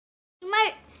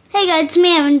Hey guys, it's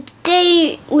me, and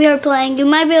today we are playing. You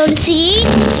might be able to see.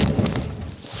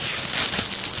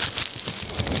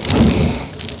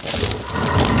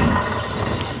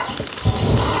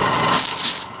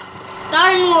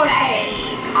 Garden Warfare.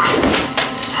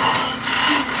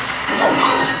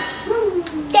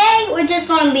 Today we're just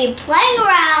going to be playing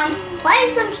around,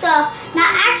 playing some stuff,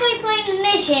 not actually playing the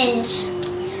missions,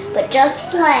 but just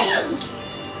playing.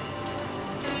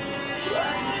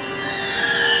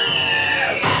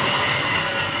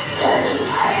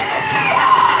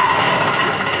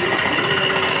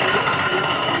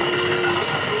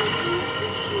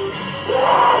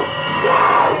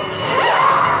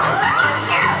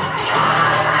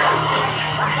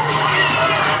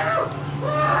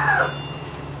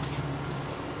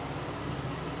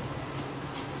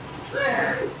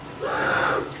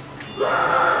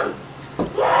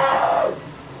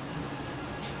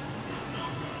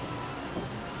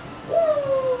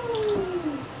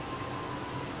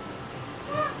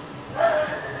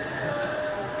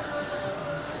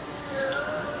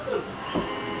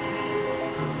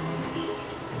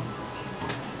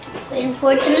 Waiting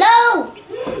for it to load.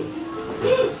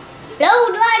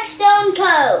 Load like Stone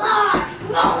Cold.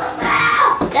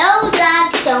 Load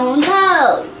like Stone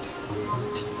Cold.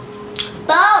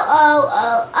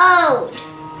 Oh.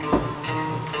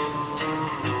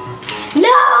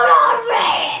 Load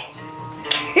already.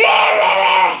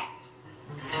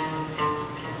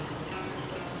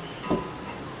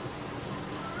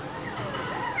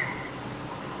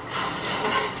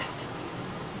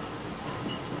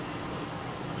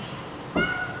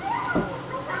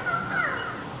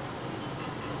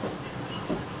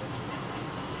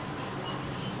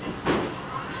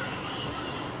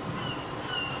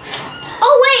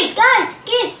 Guys,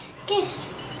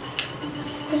 gifts.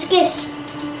 There's gifts. Going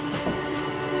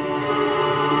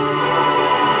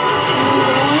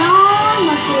on,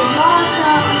 must be a boss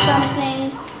or something.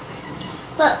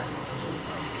 But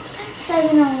it's like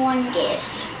 701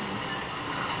 gifts.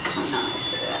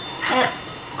 Yep,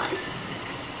 one.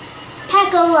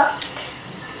 Pack of luck.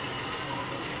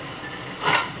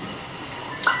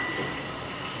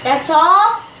 That's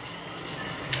all.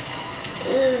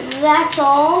 That's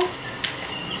all.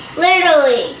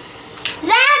 Literally.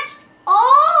 That's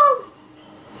all?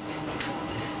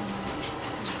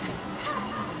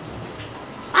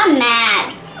 I'm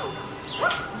mad.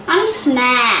 I'm just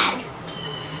mad.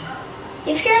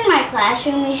 If you're in my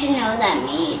classroom, you should know what that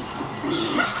means.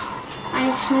 I'm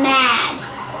just mad.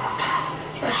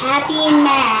 So happy and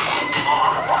mad.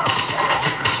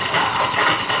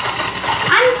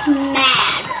 I'm just mad.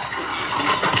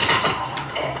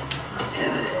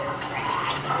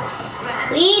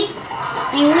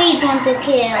 Weed wants to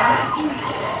kill.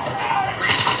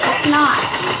 Guess not.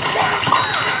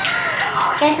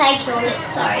 Guess I killed it,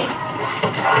 sorry.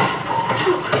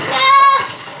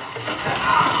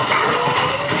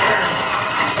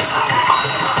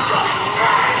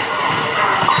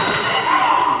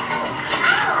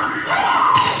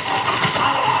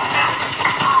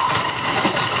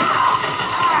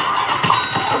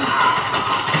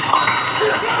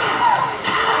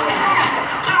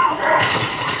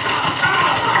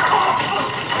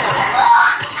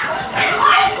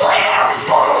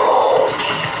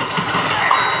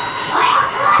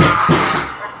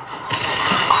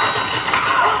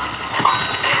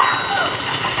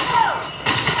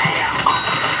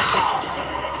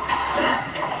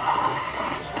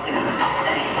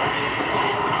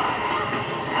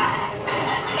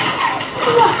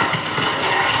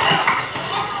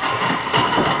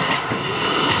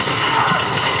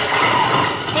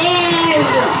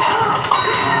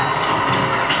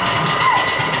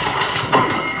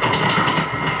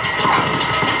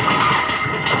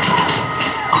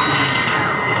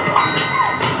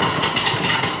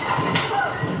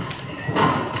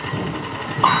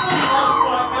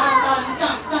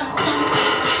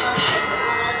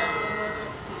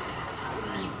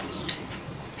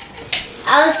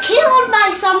 I was killed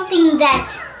by something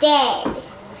that's dead.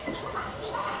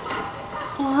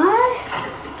 What?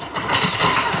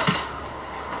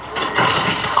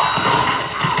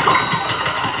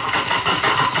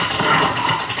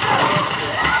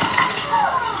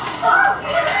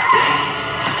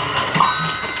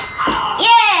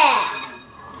 Yeah!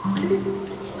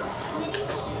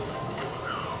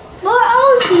 But I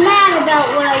was mad about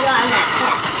what I got in that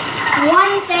pack.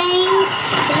 One thing.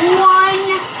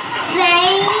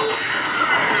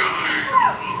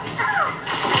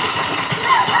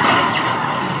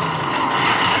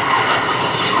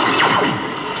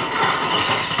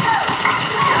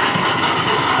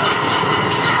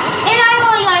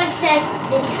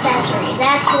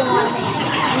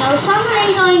 know some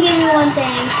things only give you one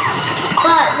thing,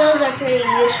 but those are pretty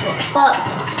useful. But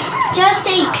just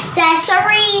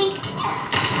accessory.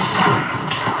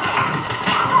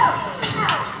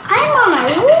 I'm on a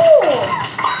rule.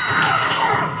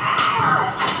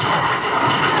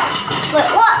 Wait,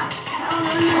 what?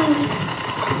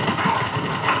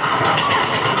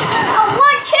 Oh,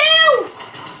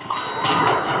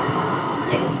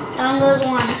 1, 2. Down goes 1.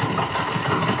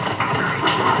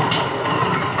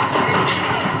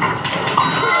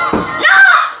 No!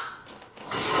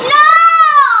 No!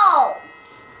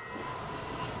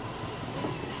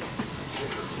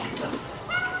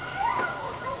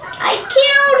 I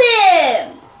killed him.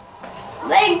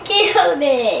 I killed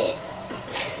it.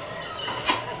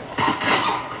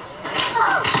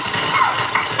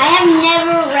 I have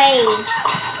never raged.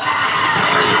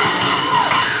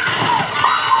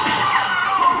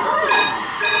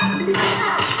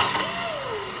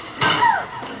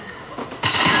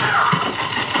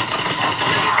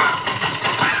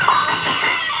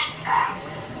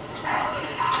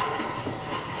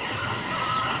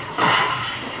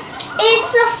 It's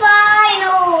the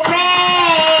final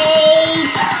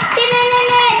rage.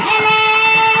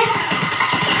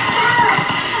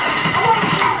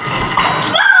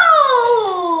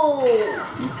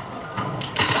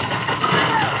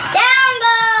 Down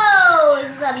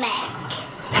goes the mech.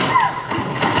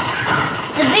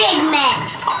 The big mech.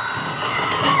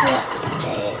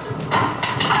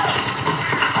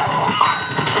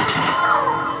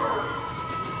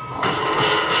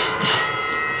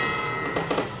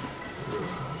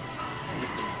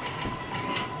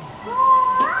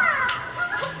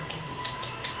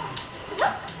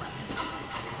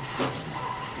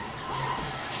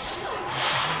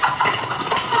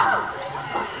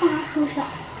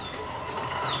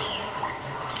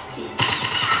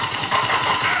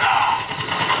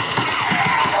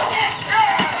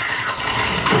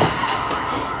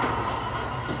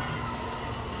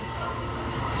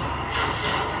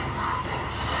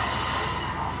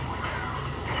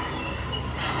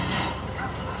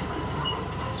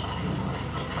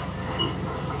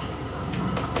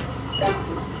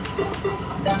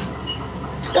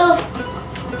 Let's go.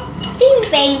 Team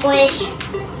Vanquish.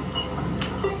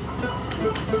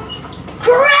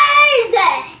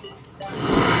 Crazy!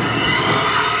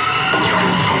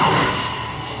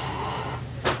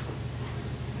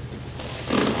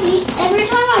 Every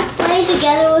time I play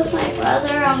together with my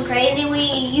brother on Crazy, we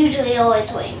usually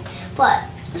always win. But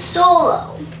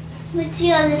solo, let's see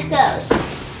how this goes.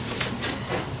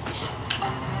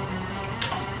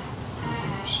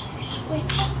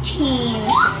 Switch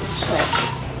teams.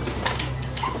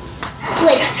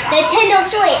 Switch. Nintendo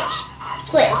Switch.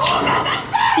 Switch.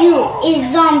 You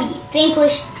is zombie.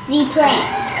 Vanquish the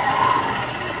plant.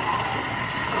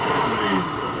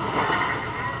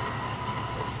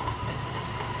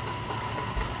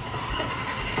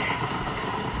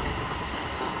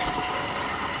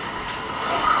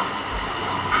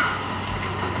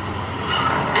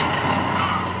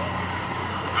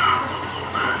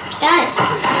 Guys.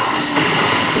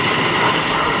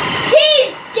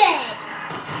 He's dead.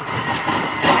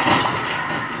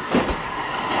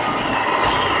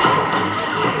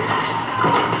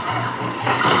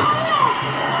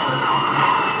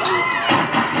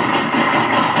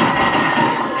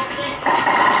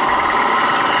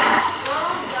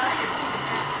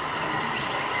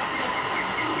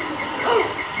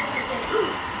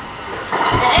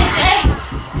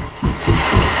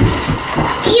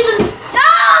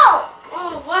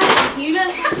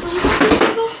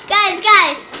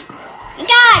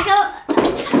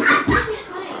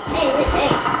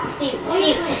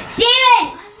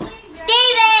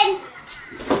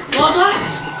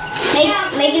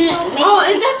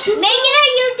 Making a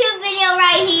YouTube video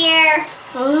right here.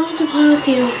 I don't want to play with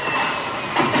you.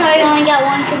 Sorry, I only got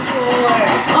one controller.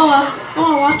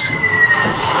 Oh, what?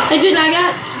 Hey, dude, I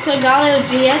got Sigalio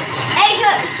GX. Hey,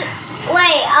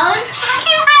 wait, I was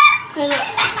talking about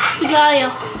Sigalio.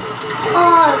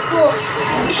 Oh, cool.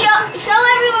 Show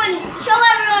everyone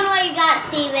what you got,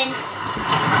 Steven.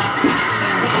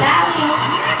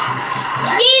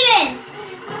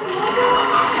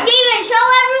 Steven, show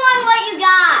everyone what you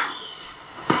got.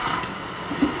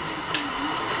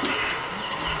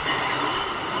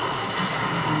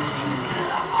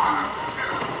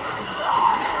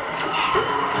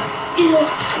 No,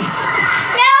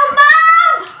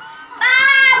 Bob!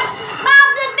 Bob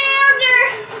the Builder!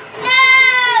 No!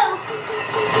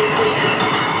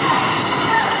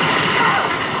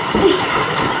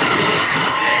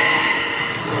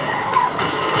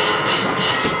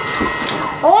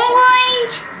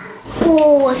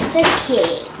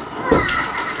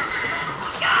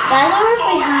 Guys, we're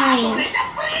behind.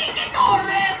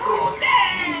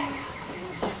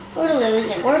 We're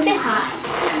losing. We're behind.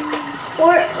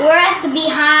 We're at the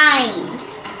behind.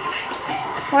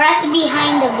 We're at the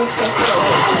behind of this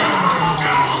situation.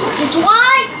 Which is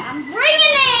why I'm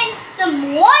bringing in the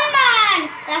one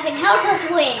man that can help us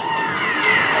win.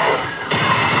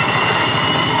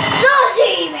 The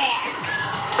Z-Man.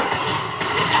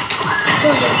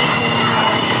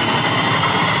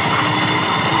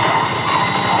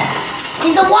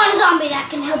 He's the one zombie that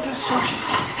can help us win.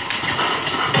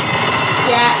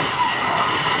 Yeah.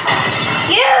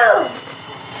 You!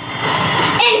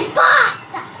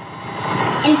 Impasta!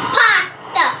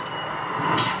 Impasta!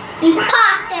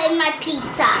 Impasta in my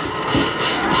pizza.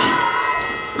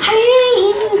 I didn't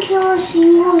even kill a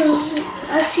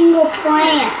single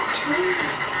plant.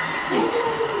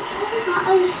 Not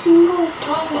a single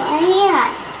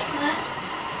plant.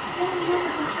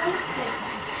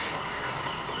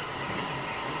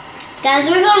 Guys,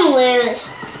 we're gonna lose.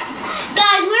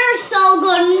 Guys, we're so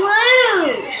gonna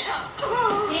lose.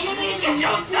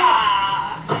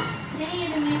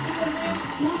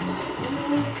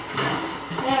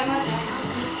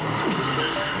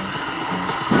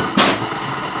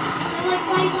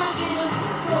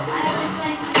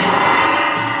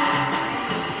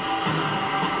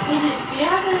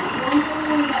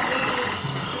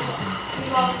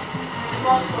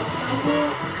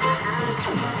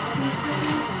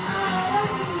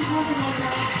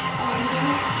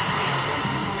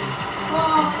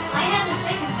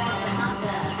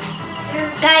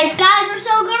 Guys, we're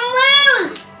so gonna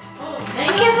lose! I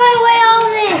can't find a way out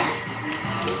of this.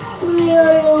 We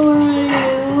are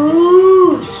gonna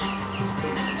lose.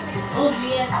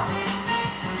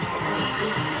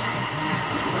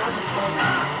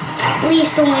 At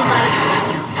least only by 2.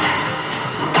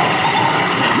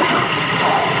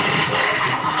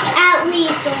 At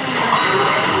least only by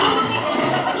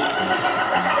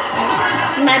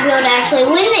 2. We might be able to actually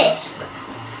win this.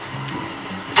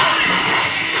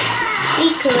 We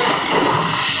could.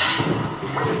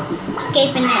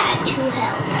 Escaping it at 2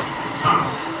 health.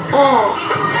 Oh.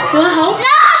 You want help?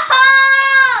 No!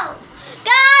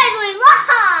 Guys, we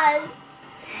lost!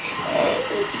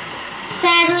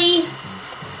 Sadly,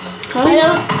 I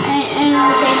don't think we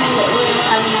don't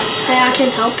have enough. Hey, I can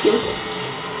help you.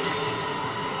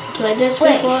 Like this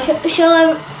Wait, before?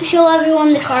 show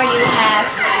everyone the card you have.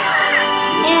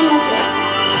 And okay.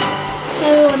 Show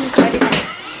everyone the card you have.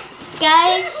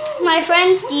 Guys, my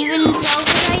friend Steven is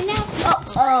over right now.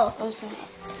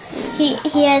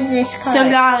 He has this card.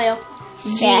 Solgaleo.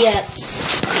 Yeah.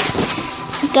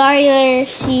 Solgaleo.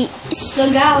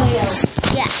 Solgaleo.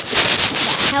 Yeah.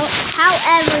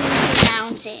 However you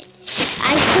pronounce it.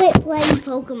 I quit playing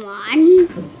Pokemon.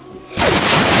 I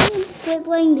quit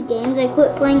playing the games. I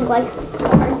quit playing like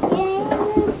card games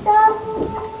and stuff.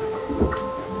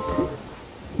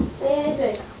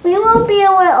 We won't be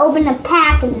able to open a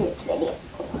pack in this video.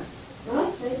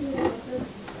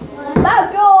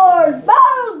 Backyard!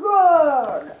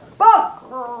 Backyard!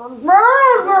 Backyard!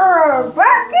 Backyard!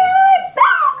 Backyard!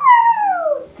 Backyard!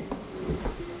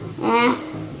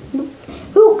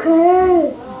 Who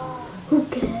cares? Who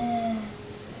cares?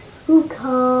 Who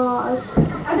cares? Who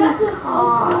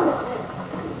cares?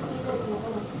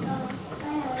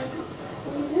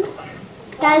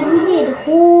 Guys, we did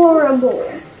horrible.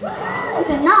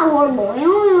 Okay, not horrible. We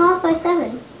only lost by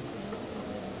 7.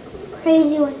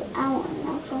 Crazy without an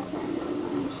actual friend on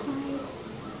my side.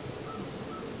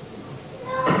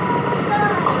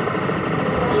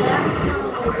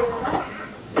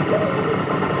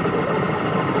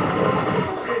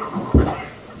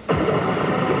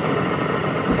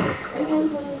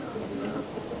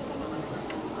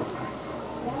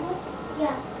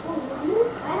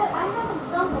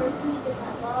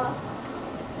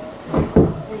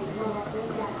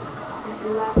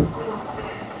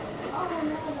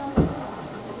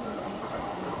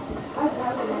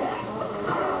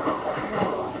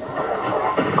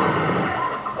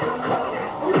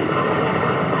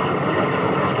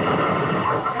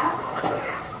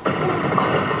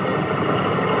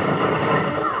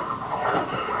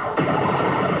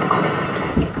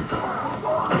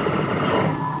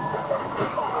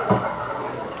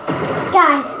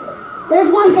 Guys,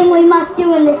 there's one thing we must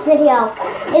do in this video,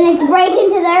 and it's break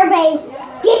into their base,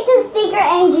 get to the secret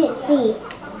agency.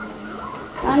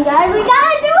 And guys, we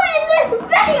gotta do it in this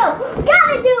video! We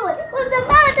gotta do it with the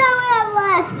amount of time we have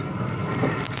left!